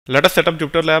Let us set up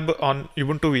Jupyter Lab on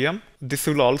Ubuntu VM. This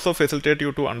will also facilitate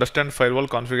you to understand firewall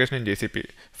configuration in GCP.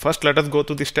 First, let us go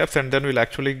through the steps and then we'll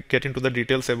actually get into the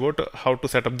details about how to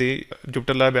set up the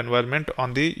Jupyter Lab environment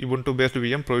on the Ubuntu-based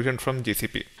VM provisioned from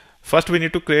GCP. First, we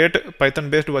need to create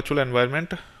Python-based virtual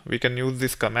environment. We can use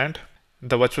this command.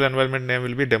 The virtual environment name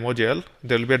will be demo.jl.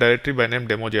 There will be a directory by name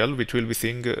demo.jl, which we'll be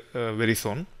seeing very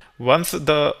soon. Once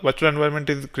the virtual environment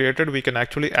is created, we can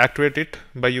actually activate it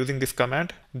by using this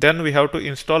command. Then we have to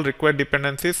install required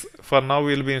dependencies. For now,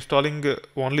 we will be installing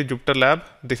only Jupyter Lab.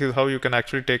 This is how you can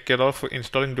actually take care of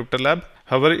installing Jupyter Lab.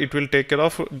 However, it will take care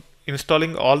of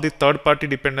installing all the third-party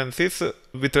dependencies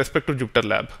with respect to Jupyter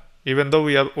Lab. Even though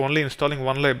we are only installing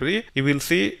one library, you will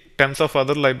see tens of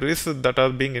other libraries that are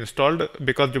being installed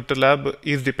because Jupyter Lab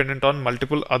is dependent on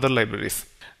multiple other libraries.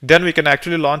 Then we can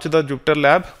actually launch the Jupyter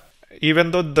Lab.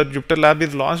 Even though the Jupyter Lab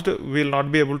is launched, we will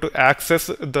not be able to access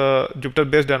the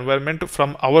Jupyter-based environment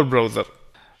from our browser.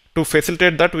 To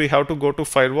facilitate that, we have to go to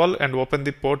Firewall and open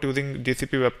the port using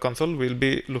GCP Web Console. We will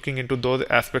be looking into those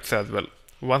aspects as well.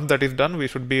 Once that is done, we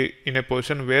should be in a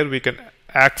position where we can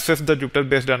access the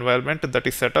Jupyter-based environment that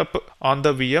is set up on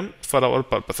the VM for our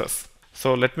purposes.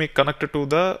 So let me connect to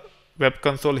the Web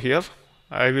Console here.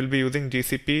 I will be using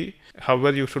GCP.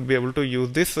 However, you should be able to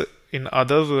use this in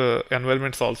other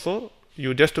environments also.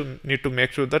 You just need to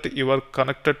make sure that you are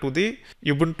connected to the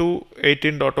Ubuntu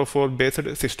 18.04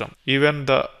 based system. Even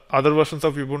the other versions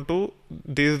of Ubuntu,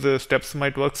 these steps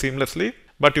might work seamlessly,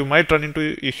 but you might run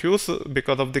into issues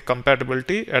because of the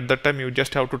compatibility. At that time, you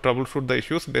just have to troubleshoot the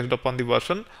issues based upon the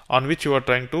version on which you are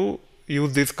trying to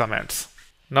use these commands.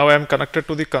 Now I am connected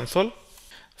to the console.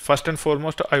 First and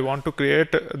foremost, I want to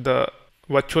create the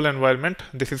virtual environment.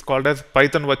 This is called as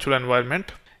Python virtual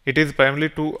environment. It is primarily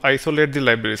to isolate the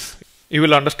libraries. You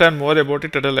will understand more about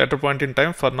it at a later point in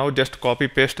time. For now, just copy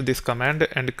paste this command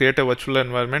and create a virtual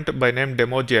environment by name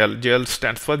demo.jl. JL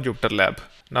stands for Jupyter Lab.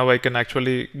 Now I can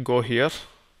actually go here.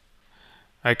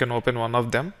 I can open one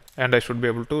of them and I should be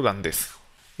able to run this.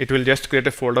 It will just create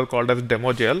a folder called as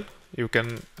demo.jl. You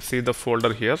can see the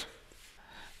folder here.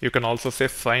 You can also say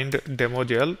find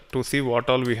demo.jl to see what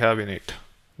all we have in it.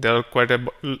 There are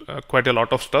quite a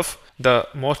lot of stuff. The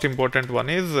most important one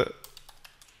is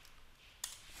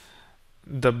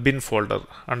the bin folder.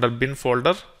 Under bin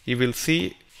folder, you will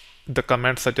see the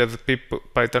commands such as pip,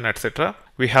 python, etc.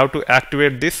 We have to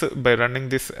activate this by running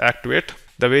this activate.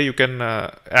 The way you can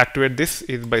activate this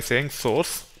is by saying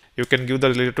source. You can give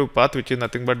the relative path, which is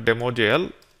nothing but demo.jl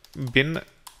bin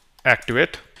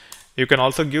activate. You can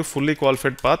also give fully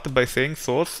qualified path by saying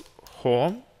source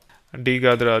home d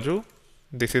gadraju.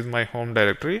 This is my home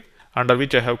directory under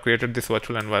which I have created this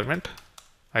virtual environment.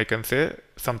 I can say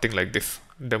something like this,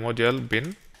 demo.jl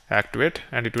bin activate,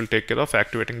 and it will take care of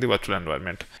activating the virtual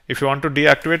environment. If you want to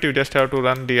deactivate, you just have to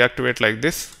run deactivate like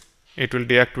this. It will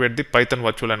deactivate the Python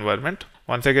virtual environment.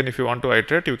 Once again, if you want to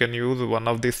iterate, you can use one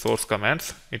of these source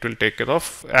commands. It will take care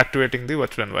of activating the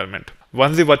virtual environment.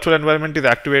 Once the virtual environment is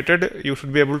activated, you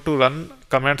should be able to run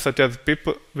commands such as pip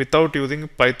without using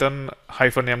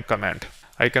python-m command.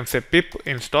 I can say pip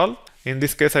install. In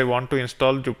this case, I want to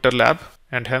install Jupyter Lab,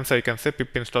 and hence I can say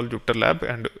pip install Jupyter Lab,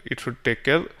 and it should take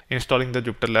care installing the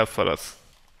Jupyter Lab for us.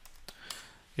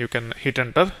 You can hit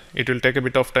enter. It will take a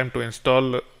bit of time to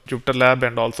install Jupyter Lab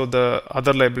and also the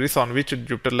other libraries on which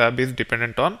Jupyter Lab is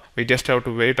dependent on. We just have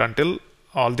to wait until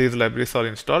all these libraries are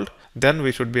installed. Then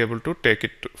we should be able to take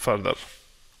it further.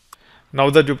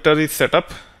 Now the Jupyter is set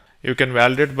up. You can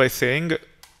validate by saying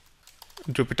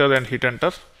Jupyter and hit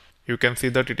enter. You can see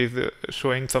that it is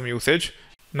showing some usage.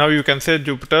 Now you can say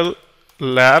Jupyter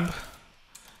Lab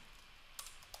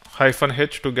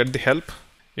 -h to get the help.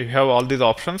 You have all these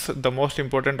options. The most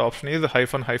important option is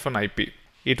 -IP.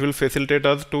 It will facilitate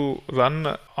us to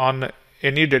run on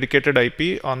any dedicated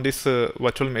IP on this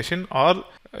virtual machine or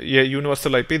a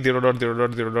universal IP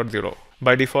 0.0.0.0.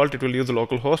 By default, it will use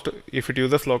localhost. If it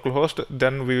uses localhost,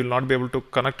 then we will not be able to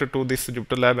connect to this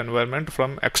Jupyter Lab environment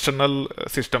from external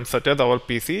systems such as our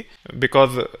PC,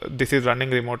 because this is running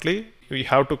remotely. We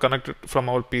have to connect it from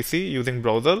our PC using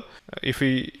browser. If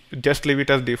we just leave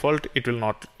it as default, it will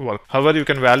not work. However, you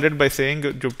can validate by saying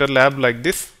Jupyter Lab like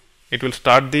this. It will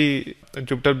start the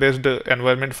Jupyter based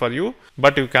environment for you,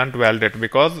 but you can't validate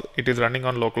because it is running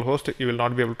on localhost. You will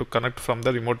not be able to connect from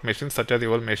the remote machines such as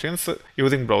your machines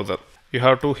using browser. You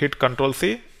have to hit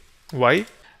Ctrl+C. Y.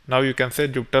 Now you can say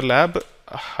Jupyter Lab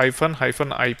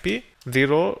 -IP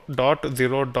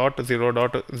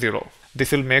 0.0.0.0.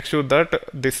 This will make sure that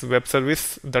this web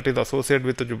service that is associated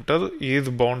with Jupyter is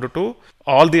bound to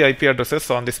all the IP addresses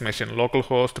on this machine,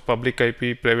 localhost, public IP,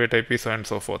 private IP, so on and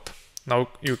so forth. Now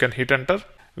you can hit enter.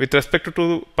 With respect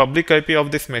to public IP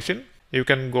of this machine, you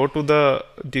can go to the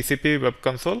GCP web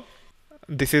console.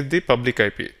 This is the public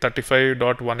IP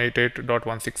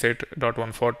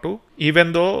 35.188.168.142.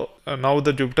 Even though now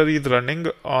the Jupyter is running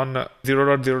on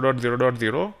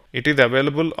 0.0.0.0, it is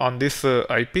available on this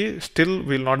IP, still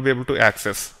will not be able to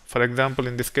access. For example,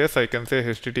 in this case, I can say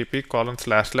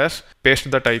http:// paste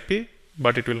that IP,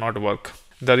 but it will not work.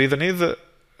 The reason is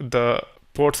the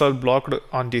ports are blocked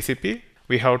on GCP.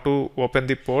 We have to open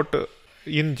the port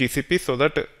in GCP so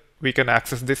that we can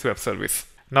access this web service.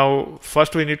 Now,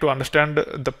 first we need to understand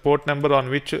the port number on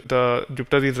which the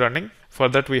Jupyter is running. For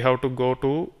that, we have to go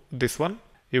to this one.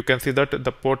 You can see that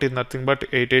the port is nothing but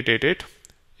 8888.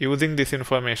 Using this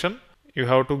information, you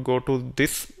have to go to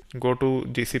this, go to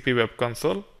GCP web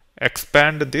console,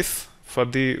 expand this for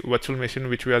the virtual machine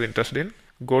which we are interested in.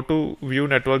 Go to view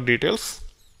network details.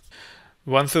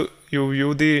 Once you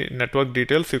view the network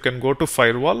details, you can go to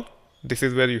firewall. This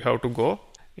is where you have to go.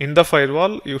 In the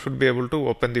firewall, you should be able to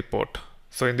open the port.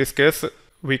 So in this case,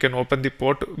 we can open the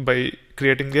port by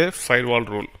creating a firewall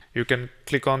rule. You can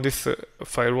click on this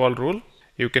firewall rule.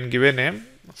 You can give a name.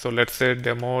 So let's say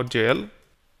demo JL.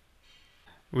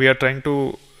 We are trying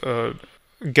to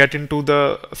get into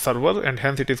the server, and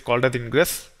hence it is called as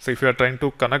ingress. So if you are trying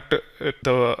to connect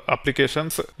the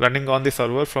applications running on the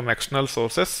server from external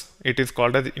sources, it is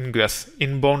called as ingress,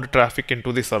 inbound traffic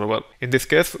into the server. In this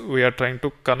case, we are trying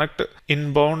to connect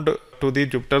inbound to the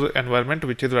Jupyter environment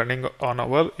which is running on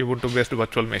our Ubuntu based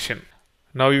virtual machine.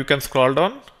 Now you can scroll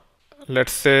down.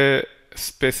 Let's say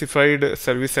specified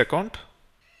service account,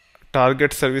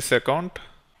 target service account.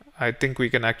 I think we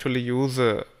can actually use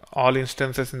all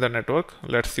instances in the network.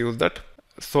 Let's use that.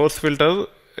 Source filter,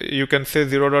 you can say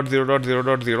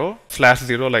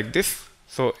 0.0.0.0/0 like this.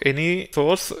 So any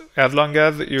source, as long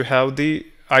as you have the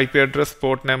IP address,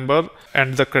 port number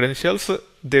and the credentials,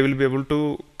 they will be able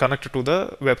to connect to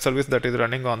the web service that is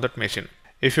running on that machine.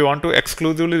 If you want to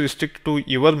exclusively restrict to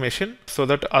your machine so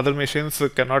that other machines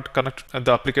cannot connect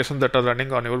the applications that are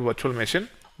running on your virtual machine,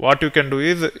 what you can do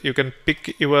is you can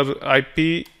pick your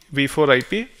IPv4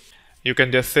 IP. You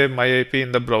can just say my IP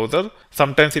in the browser.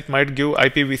 Sometimes it might give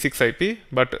IPv6 IP,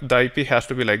 but the IP has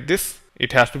to be like this.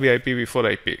 It has to be IPv4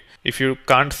 IP. If you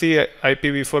can't see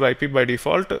IPv4 IP by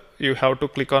default, you have to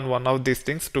click on one of these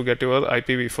things to get your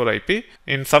IPv4 IP.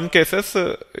 In some cases,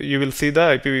 you will see the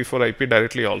IPv4 IP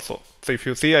directly also. So if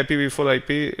you see IPv4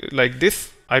 IP like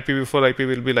this, IPv4 IP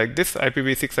will be like this.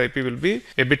 IPv6 IP will be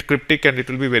a bit cryptic and it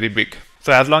will be very big.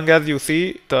 So as long as you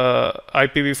see the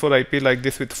IPv4 IP like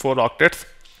this with 4 octets,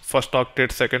 first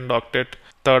octet, second octet,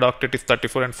 third octet is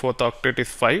 34 and fourth octet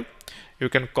is 5. You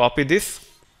can copy this.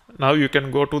 Now you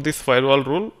can go to this firewall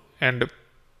rule and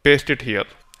paste it here.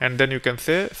 And then you can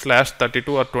say /32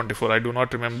 or 24. I do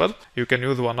not remember. You can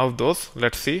use one of those.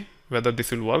 Let's see whether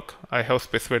this will work. I have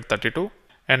specified 32.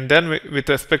 And then with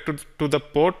respect to the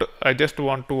port, I just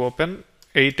want to open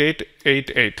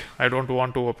 8888. I don't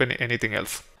want to open anything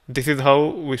else. This is how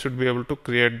we should be able to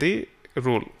create the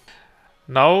rule.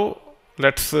 Now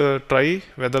let's try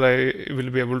whether I will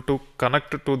be able to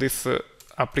connect to this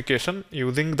application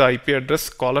using the IP address :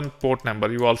 port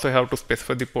number. You also have to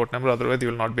specify the port number, otherwise you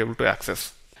will not be able to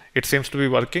access. It seems to be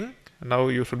working. Now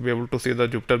you should be able to see the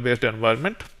Jupyter based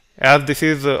environment. As this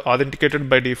is authenticated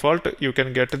by default, you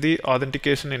can get the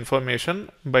authentication information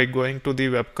by going to the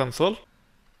web console.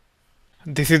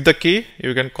 This is the key.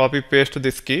 You can copy paste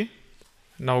this key.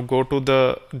 Now go to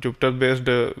the Jupyter based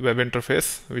web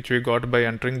interface which we got by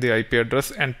entering the IP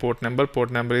address and port number.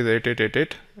 Port number is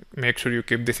 8888. Make sure you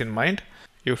keep this in mind.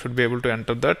 You should be able to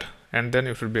enter that and then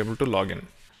you should be able to log in.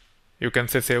 You can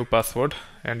say save password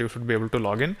and you should be able to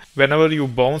log in. Whenever you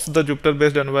bounce the Jupyter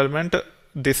based environment,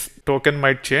 this token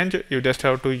might change. You just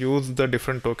have to use the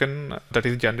different token that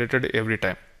is generated every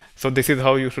time. So this is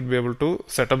how you should be able to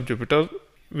set up Jupyter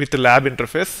with lab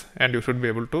interface and you should be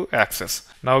able to access.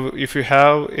 Now if you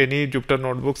have any Jupyter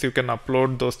notebooks, you can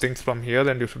upload those things from here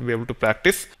and you should be able to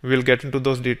practice. We will get into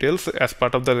those details as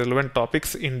part of the relevant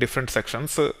topics in different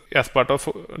sections as part of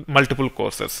multiple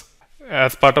courses.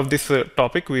 As part of this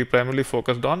topic, we primarily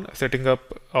focused on setting up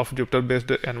of Jupyter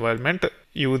based environment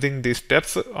using these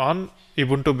steps on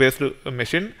Ubuntu based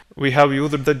machine. We have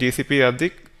used the GCP as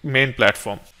the main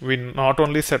platform. We not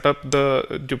only set up the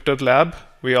Jupyter Lab,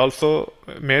 we also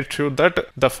made sure that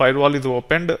the firewall is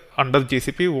opened under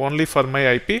GCP only for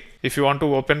my IP. If you want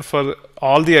to open for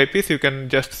all the IPs, you can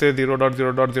just say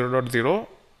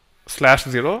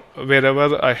 0.0.0.0/0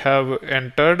 wherever I have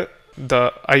entered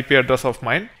the IP address of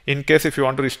mine. In case if you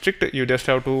want to restrict, you just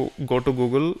have to go to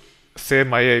Google, say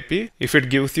my IP. If it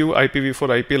gives you IPv4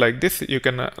 IP like this, you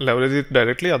can leverage it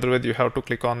directly. Otherwise, you have to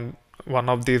click on one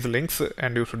of these links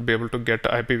and you should be able to get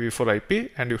IPv4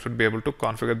 IP, and you should be able to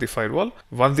configure the firewall.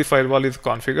 Once the firewall is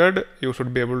configured, you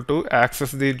should be able to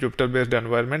access the Jupyter based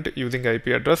environment using IP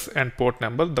address and port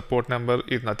number. The port number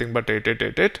is nothing but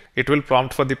 8888. It will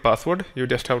prompt for the password. You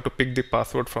just have to pick the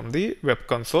password from the web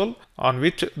console on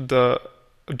which the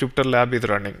Jupyter Lab is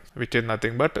running, which is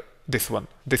nothing but this one.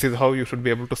 This is how you should be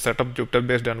able to set up Jupyter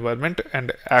based environment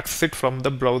and access it from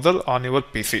the browser on your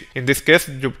PC. In this case,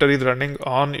 Jupyter is running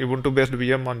on Ubuntu based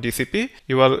VM on GCP.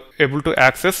 You are able to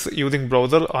access using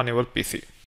browser on your PC.